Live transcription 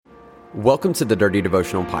Welcome to the Dirty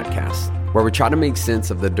Devotional Podcast, where we try to make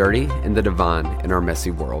sense of the dirty and the divine in our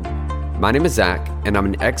messy world. My name is Zach, and I'm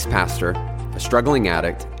an ex-pastor, a struggling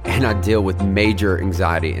addict, and I deal with major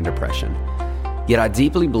anxiety and depression. Yet I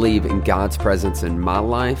deeply believe in God's presence in my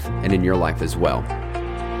life and in your life as well.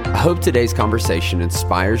 I hope today's conversation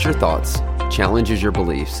inspires your thoughts, challenges your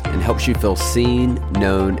beliefs, and helps you feel seen,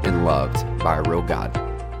 known, and loved by a real God.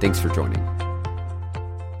 Thanks for joining.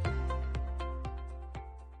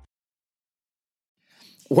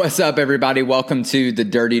 What's up, everybody? Welcome to the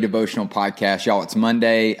Dirty Devotional Podcast. Y'all, it's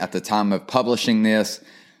Monday at the time of publishing this,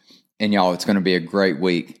 and y'all, it's going to be a great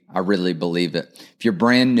week. I really believe it. If you're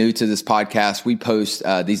brand new to this podcast, we post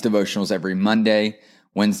these devotionals every Monday,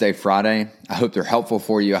 Wednesday, Friday. I hope they're helpful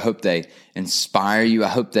for you. I hope they inspire you. I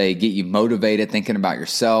hope they get you motivated thinking about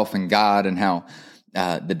yourself and God and how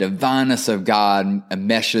the divineness of God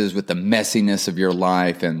meshes with the messiness of your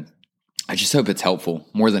life. And I just hope it's helpful.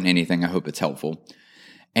 More than anything, I hope it's helpful.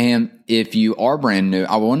 And if you are brand new,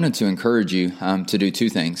 I wanted to encourage you to do two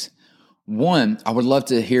things. One, I would love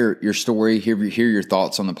to hear your story, hear your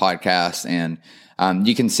thoughts on the podcast, and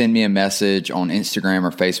you can send me a message on Instagram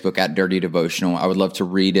or Facebook at Dirty Devotional. I would love to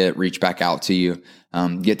read it, reach back out to you,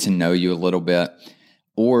 get to know you a little bit.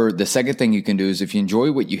 Or the second thing you can do is if you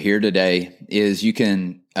enjoy what you hear today, is you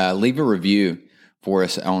can leave a review for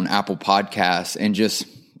us on Apple Podcasts and just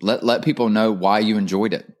let people know why you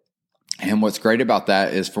enjoyed it. And what's great about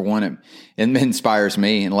that is, for one, it inspires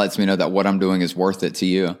me and lets me know that what I'm doing is worth it to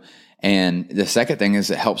you. And the second thing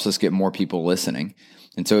is it helps us get more people listening.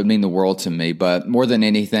 And so it would mean the world to me. But more than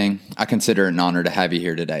anything, I consider it an honor to have you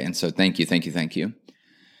here today. And so thank you.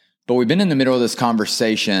 But we've been in the middle of this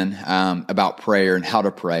conversation about prayer and how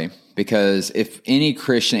to pray. Because if any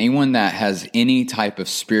Christian, anyone that has any type of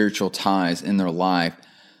spiritual ties in their life,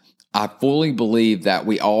 I fully believe that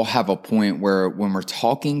we all have a point where when we're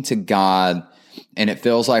talking to God and it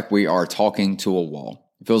feels like we are talking to a wall,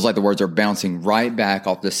 it feels like the words are bouncing right back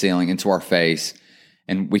off the ceiling into our face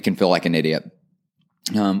and we can feel like an idiot.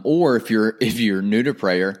 Or if you're new to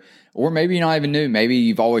prayer, or maybe you're not even new, maybe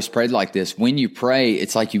you've always prayed like this. When you pray,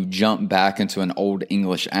 it's like you jump back into an old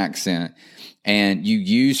English accent and you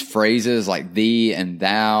use phrases like thee and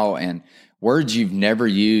thou and words you've never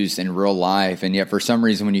used in real life, and yet for some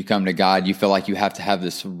reason when you come to God, you feel like you have to have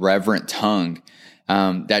this reverent tongue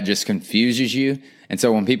that just confuses you. And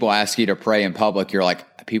so when people ask you to pray in public, you're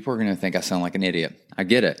like, people are going to think I sound like an idiot. I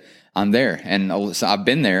get it. I'm there, and so I've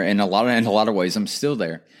been there in a lot of ways. I'm still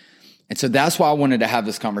there, and so that's why I wanted to have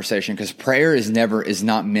this conversation, because prayer is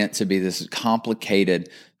not meant to be this complicated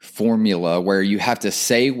formula where you have to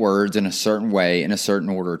say words in a certain way in a certain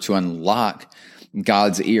order to unlock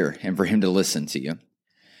God's ear and for him to listen to you.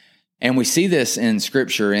 And we see this in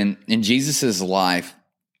scripture. In Jesus's life,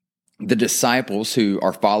 the disciples who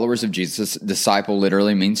are followers of Jesus, disciple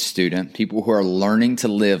literally means student, people who are learning to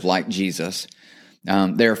live like Jesus,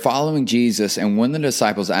 they're following Jesus. And when the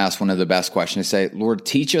disciples ask one of the best questions, they say, Lord,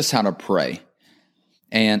 teach us how to pray.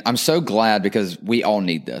 And I'm so glad, because we all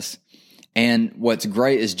need this. And what's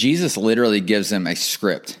great is Jesus literally gives them a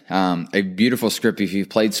script, a beautiful script. If you've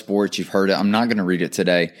played sports, you've heard it. I'm not going to read it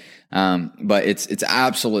today, but it's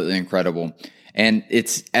absolutely incredible. And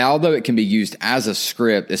although it can be used as a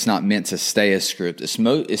script, it's not meant to stay a script. It's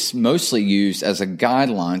mostly used as a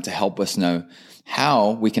guideline to help us know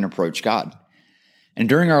how we can approach God. And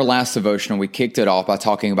during our last devotional, we kicked it off by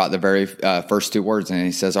talking about the very first two words, and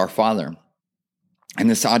he says, our Father. And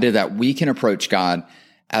this idea that we can approach God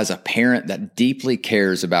as a parent that deeply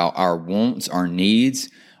cares about our wants, our needs,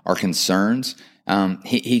 our concerns.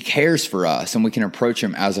 He cares for us, and we can approach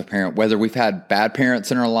him as a parent, whether we've had bad parents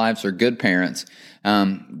in our lives or good parents.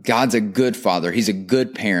 God's a good father. He's a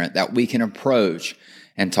good parent that we can approach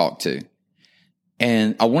and talk to.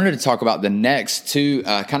 And I wanted to talk about the next two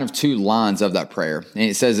lines of that prayer. And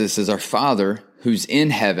it says, our Father who's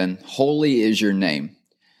in heaven, holy is your name.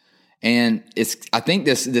 And I think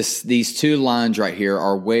these two lines right here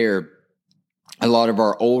are where a lot of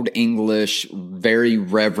our old English, very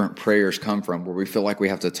reverent prayers come from, where we feel like we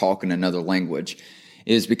have to talk in another language,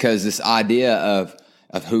 is because this idea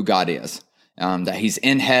of who God is, that he's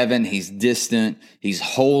in heaven, he's distant, he's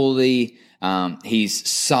holy, he's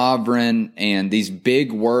sovereign, and these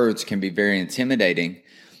big words can be very intimidating.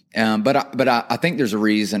 But I think there's a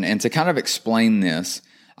reason, and to kind of explain this,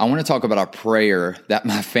 I want to talk about a prayer that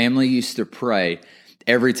my family used to pray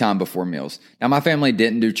every time before meals. Now, my family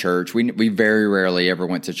didn't do church. We very rarely ever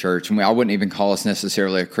went to church, and I wouldn't even call us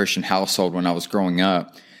necessarily a Christian household when I was growing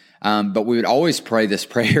up. But we would always pray this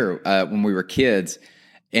prayer when we were kids,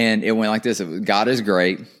 and it went like this. God is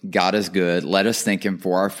great. God is good. Let us thank him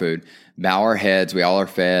for our food. bow our heads, we all are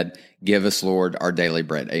fed. Give us, Lord, our daily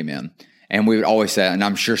bread. Amen. And we would always say, and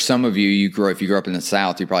I'm sure some of you, if you grew up in the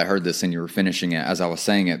South, you probably heard this and you were finishing it as I was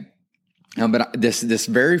saying it. But this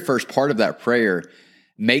very first part of that prayer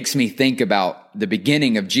makes me think about the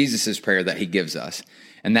beginning of Jesus's prayer that he gives us.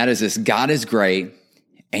 And that is this: God is great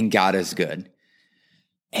and God is good.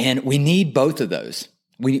 And we need both of those.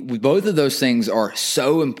 We both of those things are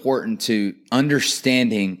so important to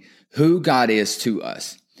understanding who God is to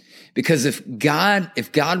us. Because if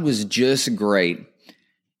God was just great,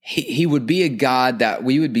 he would be a God that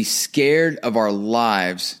we would be scared of our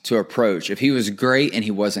lives to approach if he was great and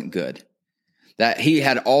he wasn't good. That he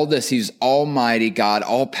had all this, he's almighty God,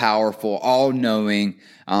 all powerful, all knowing,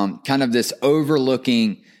 kind of this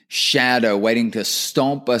overlooking shadow waiting to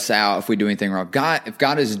stomp us out if we do anything wrong. If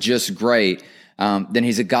God is just great, then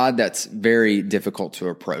he's a God that's very difficult to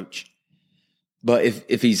approach. But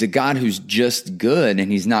if he's a God who's just good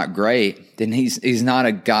and he's not great, then he's not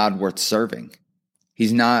a God worth serving.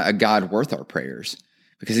 He's not a God worth our prayers,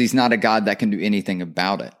 because he's not a God that can do anything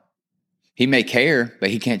about it. He may care, but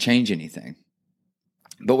he can't change anything.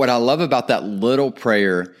 But what I love about that little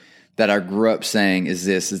prayer that I grew up saying is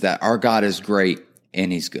that our God is great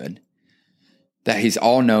and he's good. That he's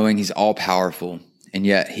all-knowing, he's all-powerful, and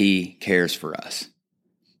yet he cares for us.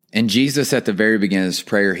 And Jesus, at the very beginning of this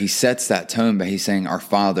prayer, he sets that tone by he's saying, our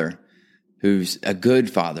Father, who's a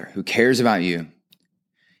good Father, who cares about you.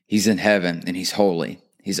 He's in heaven and he's holy.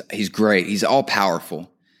 He's great. He's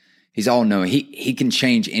all-powerful. He's all-knowing. He can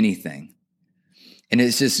change anything. And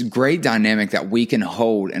it's this great dynamic that we can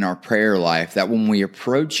hold in our prayer life, that when we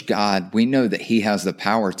approach God, we know that he has the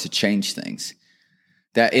power to change things.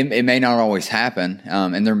 That it may not always happen,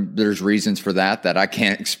 and there's reasons for that I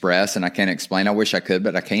can't express and I can't explain. I wish I could,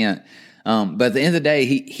 but I can't. But at the end of the day,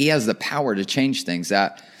 he has the power to change things.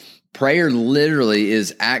 That prayer literally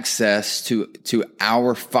is access to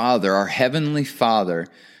our Father, our Heavenly Father,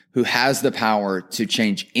 who has the power to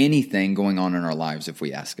change anything going on in our lives if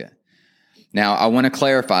we ask it. Now, I want to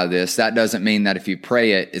clarify this. That doesn't mean that if you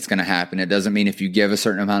pray it, it's going to happen. It doesn't mean if you give a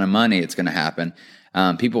certain amount of money, it's going to happen.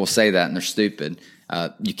 People will say that and they're stupid.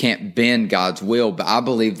 You can't bend God's will, but I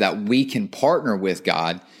believe that we can partner with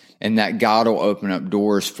God and that God will open up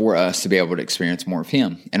doors for us to be able to experience more of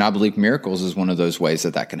him. And I believe miracles is one of those ways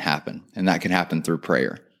that can happen, and that can happen through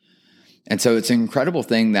prayer. And so it's an incredible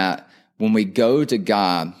thing that when we go to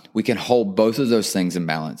God, we can hold both of those things in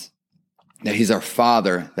balance. That he's our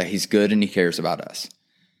Father, that he's good and he cares about us.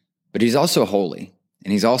 But he's also holy,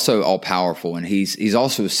 and he's also all powerful, and he's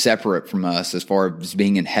also separate from us as far as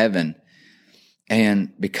being in heaven.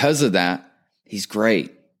 And because of that, he's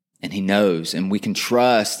great and he knows, and we can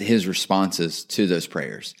trust his responses to those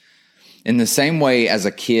prayers. In the same way as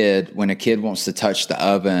a kid, when a kid wants to touch the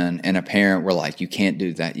oven and a parent, we're like, you can't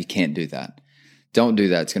do that. You can't do that. Don't do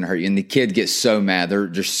that. It's going to hurt you. And the kid gets so mad.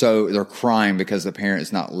 They're crying because the parent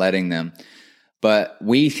is not letting them. But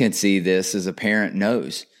we can see this as a parent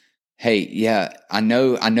knows, hey, yeah, I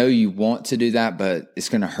know you want to do that, but it's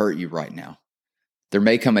going to hurt you right now. There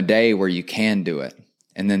may come a day where you can do it,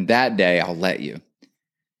 and then that day I'll let you.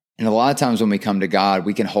 And a lot of times when we come to God,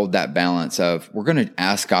 we can hold that balance of we're going to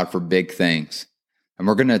ask God for big things, and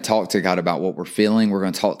we're going to talk to God about what we're feeling. We're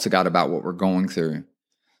going to talk to God about what we're going through.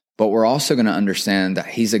 But we're also going to understand that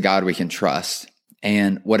he's a God we can trust.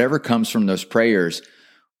 And whatever comes from those prayers,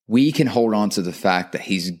 we can hold on to the fact that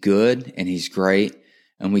he's good and he's great,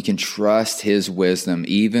 and we can trust his wisdom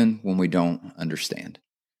even when we don't understand.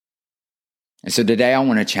 And so today I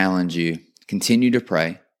want to challenge you, continue to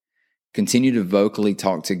pray, continue to vocally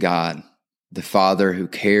talk to God, the Father who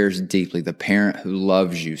cares deeply, the parent who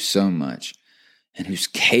loves you so much, and who's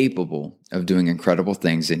capable of doing incredible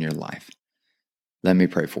things in your life. Let me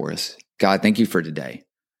pray for us. God, thank you for today.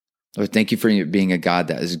 Lord, thank you for being a God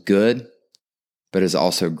that is good, but is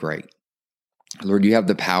also great. Lord, you have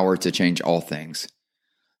the power to change all things.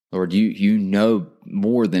 Lord, you know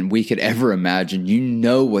more than we could ever imagine. You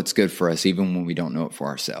know what's good for us, even when we don't know it for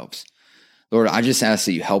ourselves. Lord, I just ask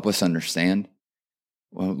that you help us understand.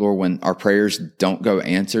 Well, Lord, when our prayers don't go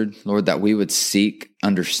answered, Lord, that we would seek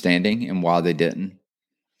understanding and why they didn't.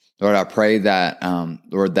 Lord, I pray that,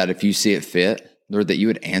 Lord, that if you see it fit, Lord, that you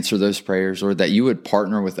would answer those prayers, Lord, that you would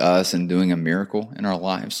partner with us in doing a miracle in our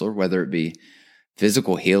lives, Lord, whether it be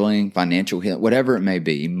physical healing, financial healing, whatever it may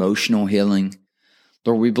be, emotional healing.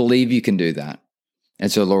 Lord, we believe you can do that.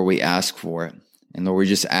 And so, Lord, we ask for it. And Lord, we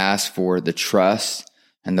just ask for the trust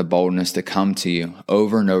and the boldness to come to you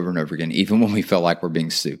over and over and over again, even when we feel like we're being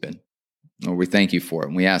stupid. Lord, we thank you for it.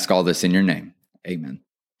 And we ask all this in your name. Amen.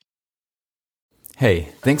 Hey,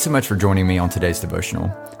 thanks so much for joining me on today's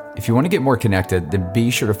devotional. If you want to get more connected, then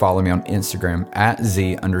be sure to follow me on Instagram at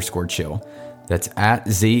 @Z_chill. That's at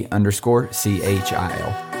 @Z_CHIL.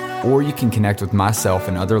 Or you can connect with myself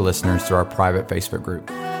and other listeners through our private Facebook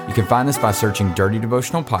group. You can find us by searching Dirty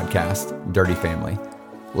Devotional Podcast, Dirty Family.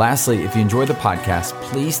 Lastly, if you enjoy the podcast,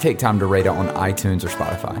 please take time to rate it on iTunes or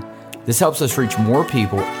Spotify. This helps us reach more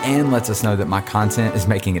people and lets us know that my content is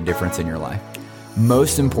making a difference in your life.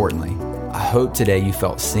 Most importantly, I hope today you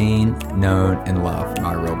felt seen, known, and loved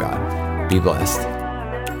by a real God. Be blessed.